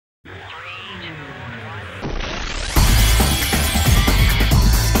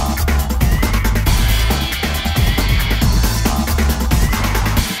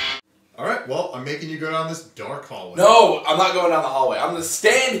I'm making you go down this dark hallway. No, I'm not going down the hallway. I'm gonna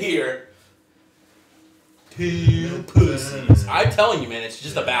stand here. Pussies. I'm telling you, man, it's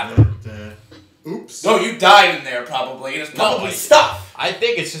just a bathroom. Oops. No, you died in there probably, and it's probably stuff. I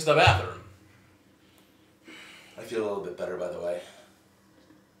think it's just a bathroom. I feel a little bit better, by the way.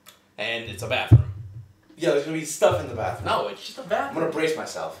 And it's a bathroom. Yeah, there's gonna be stuff in the bathroom. No, it's just a bathroom. I'm gonna brace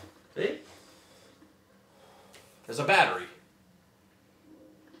myself. See? There's a battery.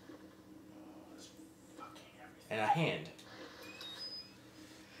 And a hand.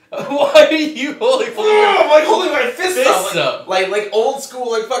 Why are you holding? I'm like holding my fist Fists up. Like old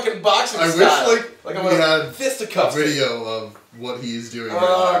school, like fucking boxing style. I wish like we had a fisticuffs. video of what he's doing.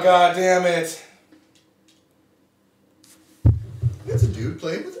 Oh, god damn it. It's a dude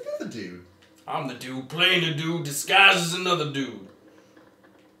playing with another dude. I'm the dude playing the dude disguised as another dude.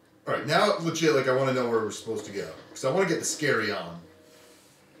 Alright, now legit, like, I want to know where we're supposed to go. Because I want to get the scary on.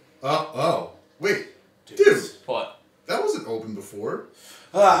 Oh. Wait. Dude. What? That wasn't open before.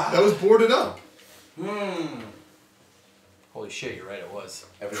 Ah. That was boarded up. Holy shit, you're right, it was.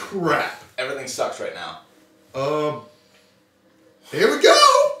 Crap. Everything sucks right now. Here we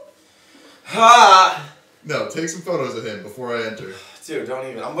go! Ha! No, take some photos of him before I enter. Dude, don't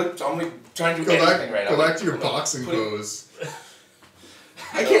even. I'm trying to do anything right now. Go back to your boxing pose.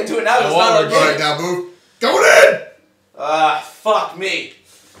 I can't do it now. It's not our game. Alright, now move. Going in! Fuck me.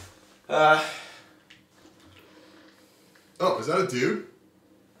 Oh, is that a dude?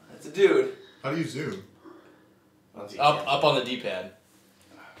 That's a dude. How do you zoom? Up on the D-pad.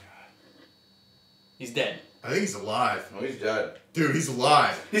 Oh, God. He's dead. I think he's alive. No, he's dead. Dude, he's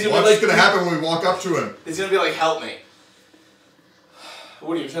alive. What's gonna happen when we walk up to him? He's gonna be like, help me.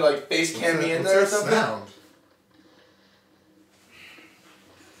 What are you trying to like face cam me in there or something? Sound?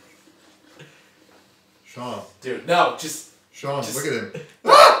 Sean. Dude, no, just... Sean, look at him.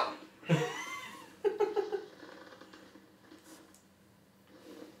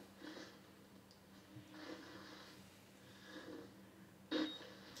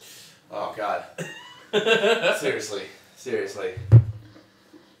 Oh, God. Seriously.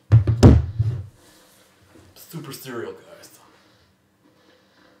 Super serial, guys.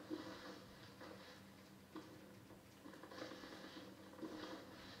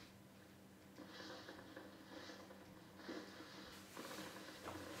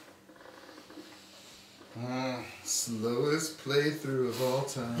 Slowest playthrough of all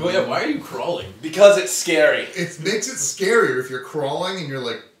time. Oh yeah, why are you crawling? Because it's scary. It makes it scarier if you're crawling and you're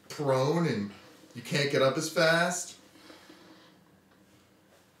like prone and you can't get up as fast.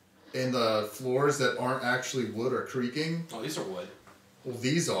 And the floors that aren't actually wood are creaking. Oh, these are wood. Well,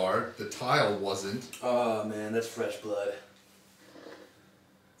 these are. The tile wasn't. Oh, man, that's fresh blood.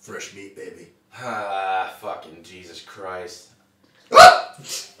 Fresh meat, baby. Ah, fucking Jesus Christ. Ah!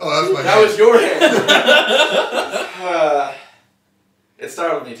 Oh, that was my That hand. was your hand. It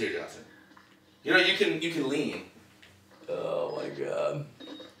started with me too, Johnson. You know, you can lean. Oh my God.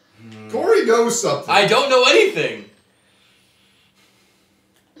 Corey knows something. I don't know anything.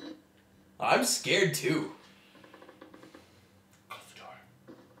 I'm scared too. Close the door.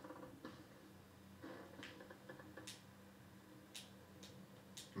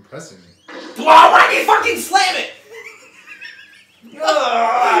 Impressing me. Why do you fucking slam it?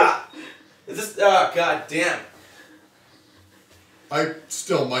 Is this... Oh, God damn. I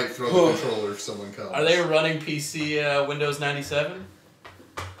still might throw the controller if someone comes. Are they running PC Windows 97?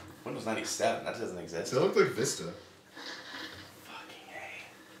 Windows 97? That doesn't exist. They look like Vista. Fucking A.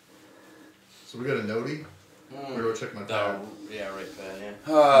 So we got a notey? Or do I check my pad? Yeah, right pad,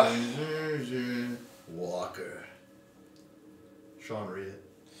 yeah. Walker. Sean, read it.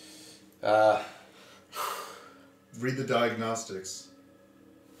 Read the diagnostics.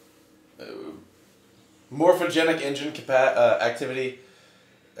 Morphogenic engine activity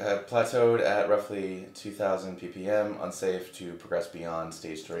plateaued at roughly 2,000 ppm. Unsafe to progress beyond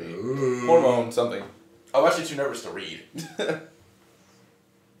stage 3. Ooh. Hormone something. I'm actually too nervous to read.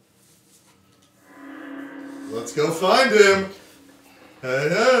 Let's go find him.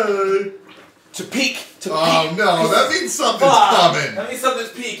 Hey. To peek. Oh no, that means something's coming. That means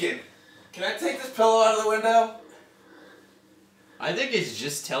something's peeking. Can I take this pillow out of the window? I think it's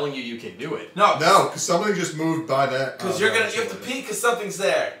just telling you can do it. No. No, because something just moved by that. Because you have to peek because something's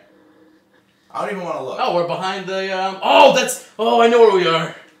there. I don't even want to look. Oh, we're behind the, I know where we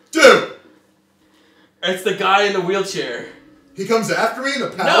are. Dude! It's the guy in the wheelchair. He comes after me in a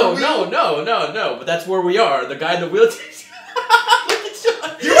power wheel? No, but that's where we are. The guy in the wheelchair. Look at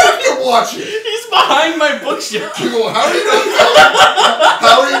Sean. You have to watch it! He's behind my bookshelf. How are you not filming?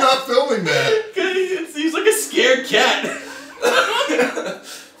 How are you not filming that? Because he's like a scared cat.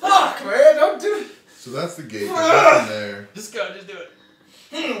 Fuck, man, don't do that's the gate. There's nothing there. Just go, just do it.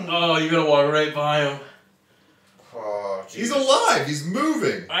 Oh, you're gonna walk right by him. Oh, He's alive. He's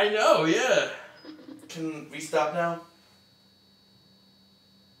moving. I know, yeah. Can we stop now?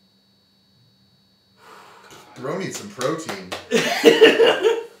 Bro needs some protein.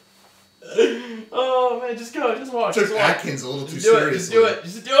 Oh man, just go, just walk. Took Just walk. Atkins a little too Just do it, seriously.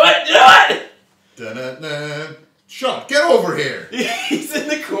 just do it, do it! Dun-dun-dun. Sean, get over here. He's in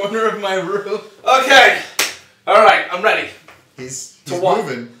the corner of my room. Okay. Alright, I'm ready. He's what?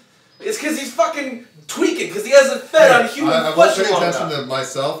 moving. It's because he's fucking tweaking, because he hasn't fed on human I won't flesh pay long attention enough. to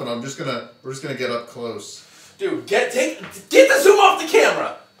myself, and we're just gonna get up close. Dude, get the zoom off the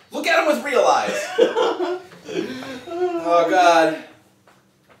camera. Look at him with real eyes. Oh god.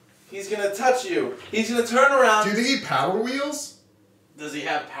 He's gonna touch you. He's gonna turn around. Do you think he power wheels? Does he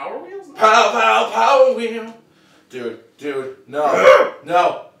have power wheels? Power wheel. Dude, no.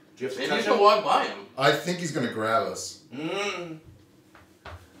 No. Do you have to Maybe touch you can him? walk by him. I think he's gonna grab us.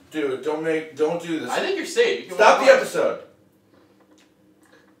 Dude, don't do this. I think you're safe. You can Stop walk the by him. episode.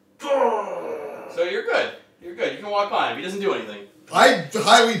 So you're good. You're good. You can walk by him. He doesn't do anything. I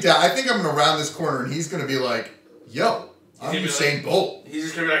highly doubt. I think I'm gonna round this corner, and he's gonna be like, "Yo, I'm gonna be Usain Bolt." He's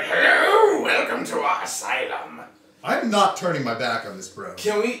just gonna be like, hello, welcome to our asylum. I'm not turning my back on this bro.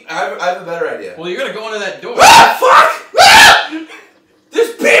 Can we, I have a better idea. Well, you're gonna go into that door. Ah, fuck! Ah!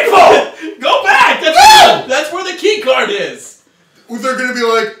 There's people! Go back! That's where the key card is! They're gonna be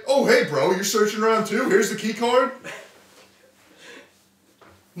like, "Oh, hey, bro, you're searching around too? Here's the key card."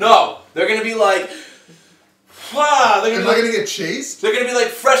 No, they're gonna be like, wow, Am I gonna get chased? they're gonna be like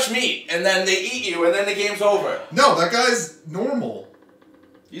fresh meat, and then they eat you, and then the game's over. No, that guy's normal.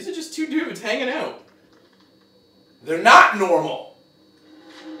 These are just two dudes hanging out. They're not normal.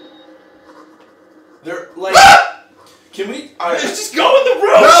 They're like, can we? Just go in the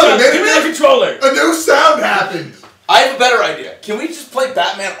room! No, Sean. maybe Give me not. the controller! A new sound happened. I have a better idea. Can we just play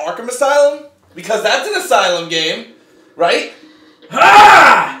Batman Arkham Asylum? Because that's an asylum game, right?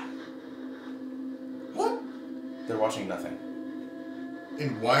 Ah! What? They're watching nothing.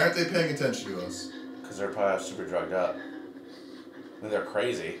 And why aren't they paying attention to us? Because they're probably super drugged up. And they're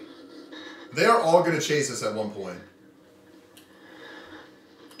crazy. They are all gonna chase us at one point.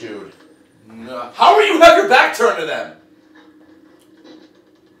 Dude. No. How are you have your back turned to them?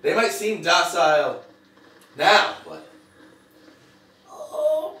 They might seem docile now, but...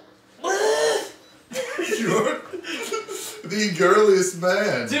 You're the girliest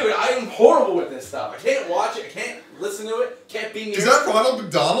man. Dude, I am horrible with this stuff. I can't watch it, I can't listen to it, can't be near Is it. that Ronald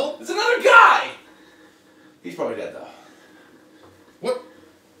McDonald? It's another guy! He's probably dead, though. What?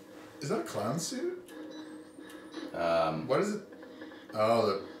 Is that a clown suit? What is it?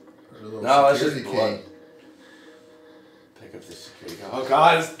 Oh, the little No, it's security just key. blood. Pick up the security card. Oh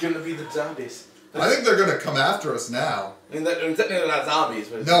god, it's gonna be the zombies. I think they're gonna come after us now. I mean, technically they're not zombies,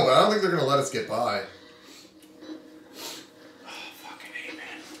 but... No, but I don't think they're gonna let us get by. Oh, fucking A,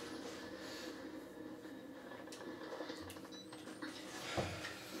 man.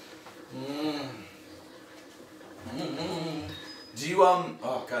 Do you,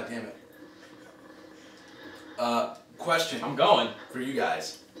 oh, god damn it. Question. I'm going. For you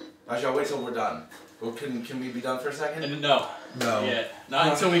guys. Actually, I'll wait till we're done. Well, can we be done for a second? No. No. Yeah.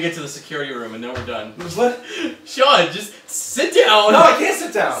 Not until we get to the security room and then we're done. What? Sean, just sit down. No, I can't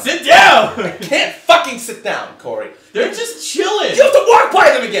sit down. Sit down! I can't fucking sit down, Corey. They're just chilling. You have to walk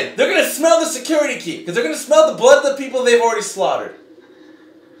by them again. They're gonna smell the security key because they're gonna smell the blood of the people they've already slaughtered.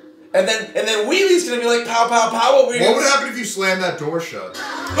 And then Wheelie's gonna be like, pow, pow, pow. What What would happen if you slammed that door shut?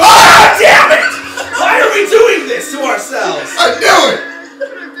 Ah, damn it! Why are we doing this to ourselves? I knew it!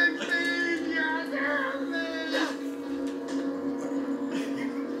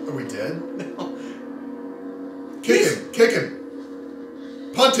 Are we dead? No. Kick him! Kick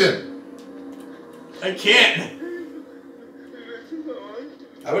him! Punt him! I can't.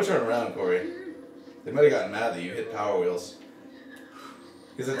 I would turn around, Corey. They might have gotten mad that you hit Power Wheels.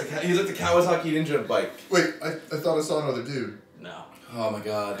 He's at the Kawasaki Ninja bike. Wait, I thought I saw another dude. No. Oh my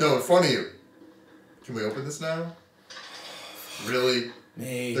god. No, in front of you. Can we open this now? Really?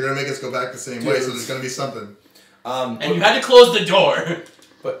 Me. They're gonna make us go back the same way, so there's gonna be something. And you had to close the door.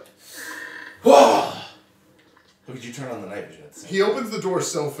 But... Whoa! Look at you turn on the night vision. He opens the door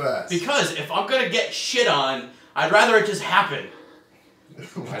so fast. Because if I'm gonna get shit on, I'd rather it just happen.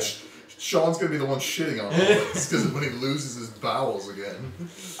 Sean's gonna be the one shitting on all this, because when he loses his bowels again.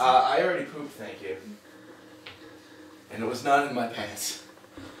 I already pooped, thank you. And it was not in my pants.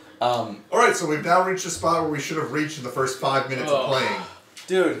 Alright, so we've now reached a spot where we should have reached in the first 5 minutes of playing.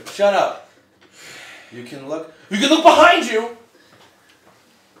 Dude, shut up. You can look behind you!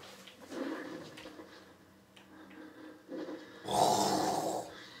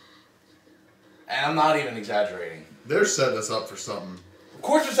 And I'm not even exaggerating. They're setting us up for something. Of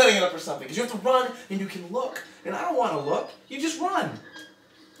course they're setting it up for something, because you have to run and you can look. And I don't want to look. You just run.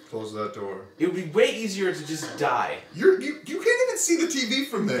 Close that door. It would be way easier to just die. You can't even see the TV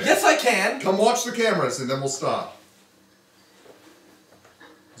from there. Yes, I can. Come watch the cameras and then we'll stop.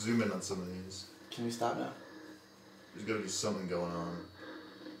 Zoom in on some of these. Can we stop now? There's got to be something going on.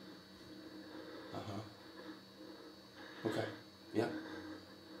 Uh-huh. Okay.